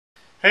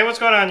Hey, what's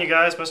going on, you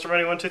guys? Mr.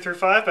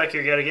 Money1235 back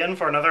here yet again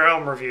for another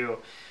album review.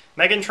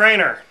 Meghan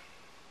Trainor.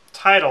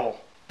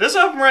 Title. This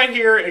album right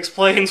here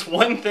explains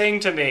one thing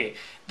to me.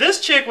 This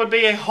chick would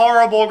be a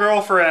horrible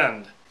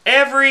girlfriend.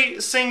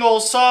 Every single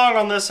song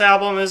on this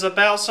album is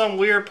about some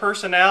weird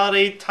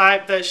personality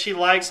type that she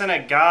likes in a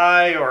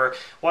guy, or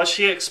what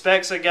she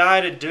expects a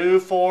guy to do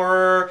for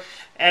her.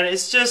 And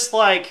it's just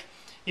like,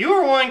 you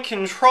are one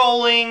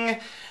controlling,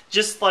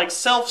 just like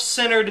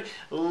self-centered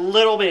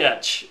little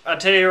bitch, I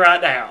tell you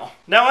right now.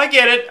 Now I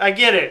get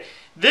it.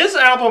 This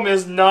album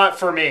is not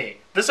for me.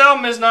 This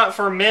album is not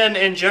for men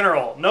in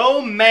general. No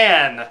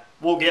man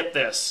will get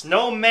this.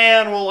 No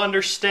man will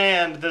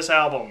understand this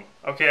album,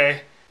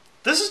 okay?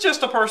 This is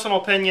just a personal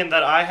opinion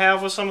that I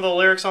have with some of the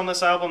lyrics on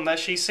this album, that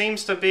she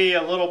seems to be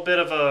a little bit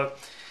of a...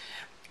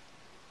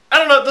 I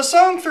don't know, the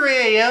song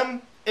 3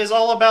 AM is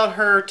all about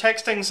her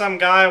texting some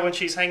guy when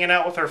she's hanging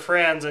out with her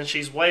friends and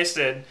she's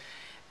wasted,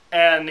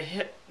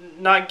 and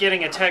not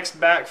getting a text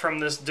back from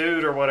this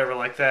dude or whatever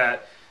like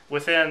that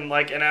within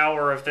like an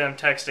hour of them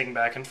texting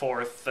back and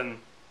forth. And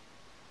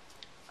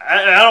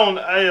I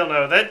don't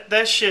know,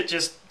 that shit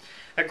just,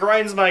 it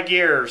grinds my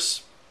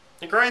gears.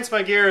 It grinds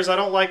my gears. I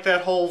don't like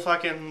that whole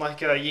fucking like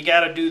you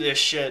gotta do this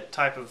shit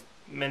type of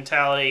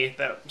mentality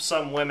that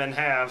some women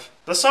have.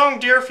 The song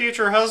Dear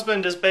Future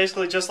Husband is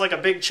basically just like a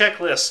big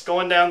checklist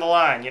going down the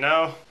line, you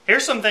know?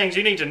 Here's some things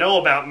you need to know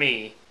about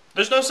me.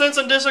 There's no sense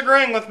in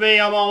disagreeing with me,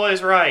 I'm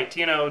always right,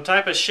 you know,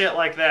 type of shit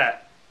like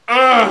that.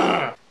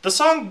 Ugh. The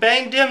song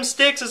Bang Dim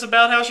Sticks is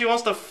about how she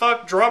wants to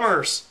fuck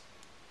drummers.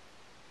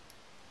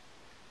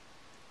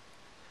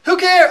 Who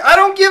cares? I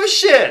don't give a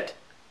shit!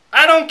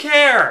 I don't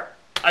care!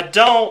 I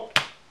don't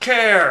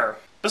care!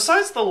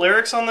 Besides the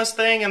lyrics on this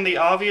thing and the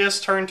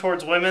obvious turn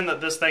towards women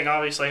that this thing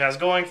obviously has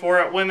going for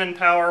it, women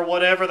power,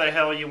 whatever the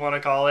hell you want to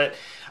call it,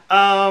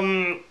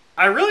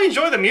 I really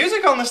enjoy the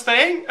music on this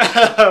thing.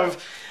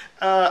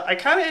 I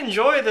kind of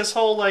enjoy this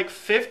whole like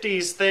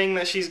 50s thing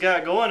that she's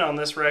got going on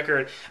this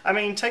record. I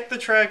mean, take the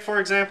track, for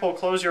example,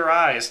 Close Your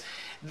Eyes.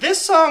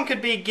 This song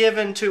could be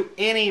given to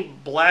any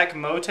black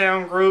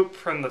Motown group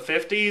from the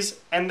 50s,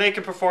 and they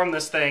could perform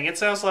this thing. It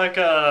sounds like,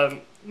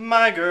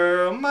 my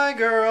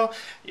girl.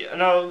 You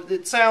know,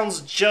 it sounds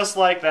just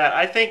like that.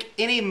 I think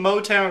any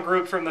Motown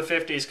group from the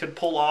 50s could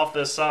pull off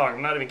this song.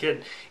 I'm not even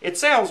kidding. It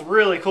sounds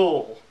really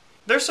cool.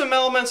 There's some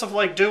elements of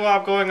like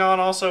doo-wop going on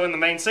also in the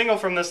main single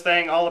from this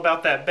thing, all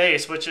about that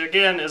bass, which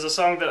again is a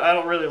song that I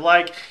don't really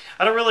like.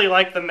 I don't really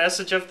like the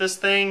message of this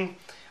thing.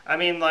 I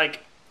mean, like,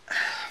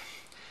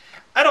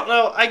 I don't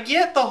know. I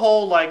get the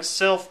whole like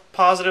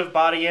self-positive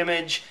body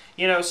image.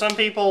 You know, some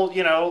people,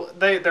 you know,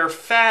 they're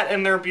fat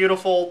and they're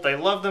beautiful. They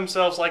love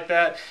themselves like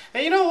that.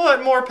 And you know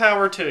what? More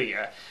power to you.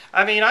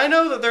 I mean, I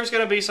know that there's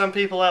going to be some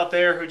people out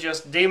there who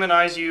just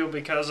demonize you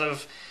because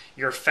of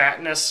your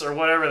fatness or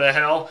whatever the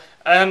hell.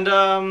 And,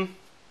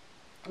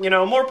 you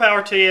know, more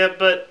power to you,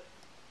 but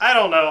I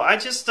don't know. I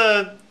just,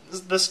 the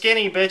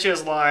skinny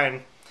bitches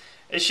line,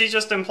 is she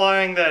just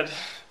implying that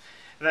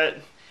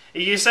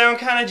you sound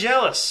kind of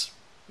jealous?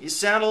 You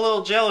sound a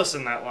little jealous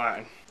in that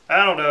line.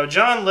 I don't know.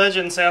 John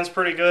Legend sounds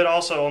pretty good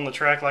also on the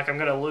track, like I'm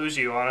Gonna Lose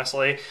You,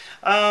 honestly.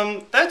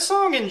 That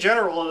song in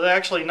general is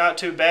actually not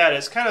too bad.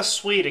 It's kind of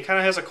sweet. It kind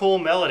of has a cool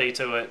melody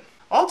to it.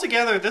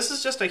 Altogether, this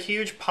is just a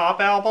huge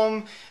pop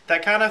album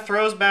that kind of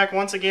throws back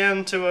once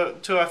again to a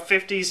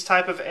 50s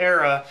type of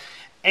era,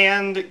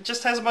 and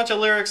just has a bunch of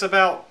lyrics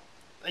about,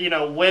 you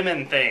know,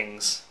 women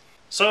things.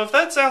 So if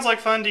that sounds like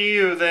fun to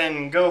you,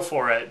 then go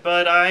for it.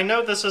 But I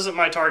know this isn't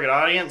my target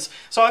audience,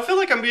 so I feel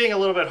like I'm being a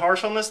little bit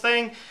harsh on this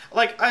thing.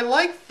 Like, I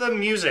like the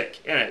music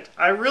in it.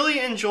 I really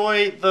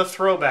enjoy the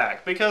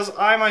throwback, because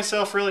I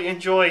myself really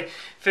enjoy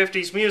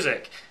 50s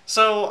music.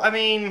 So, I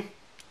mean,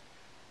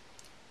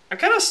 I'm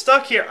kind of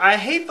stuck here. I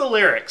hate the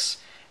lyrics.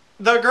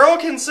 The girl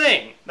can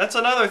sing. That's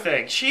another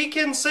thing. She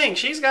can sing.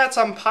 She's got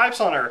some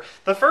pipes on her.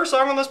 The first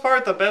song on this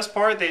part, the best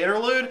part, the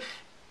interlude,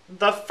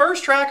 the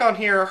first track on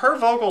here, her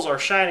vocals are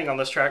shining on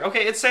this track.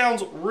 Okay, it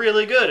sounds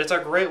really good. It's a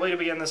great way to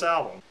be in this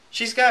album.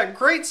 She's got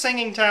great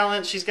singing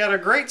talent. She's got a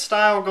great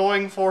style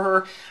going for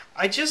her.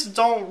 I just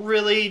don't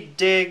really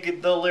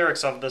dig the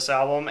lyrics of this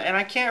album, and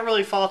I can't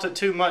really fault it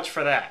too much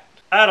for that.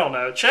 I don't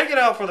know. Check it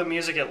out for the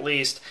music at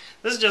least.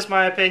 This is just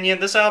my opinion.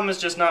 This album is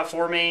just not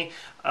for me.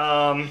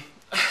 I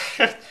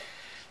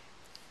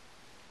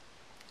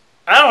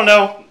don't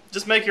know.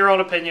 Just make your own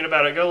opinion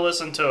about it. Go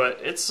listen to it.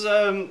 It's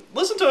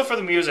listen to it for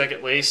the music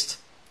at least.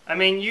 I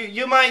mean,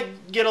 you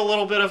might get a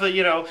little bit of a,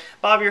 you know,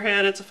 bob your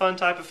head. It's a fun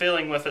type of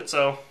feeling with it,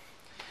 so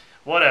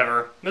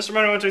whatever. Mr.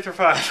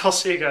 Money1235, I'll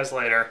see you guys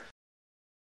later.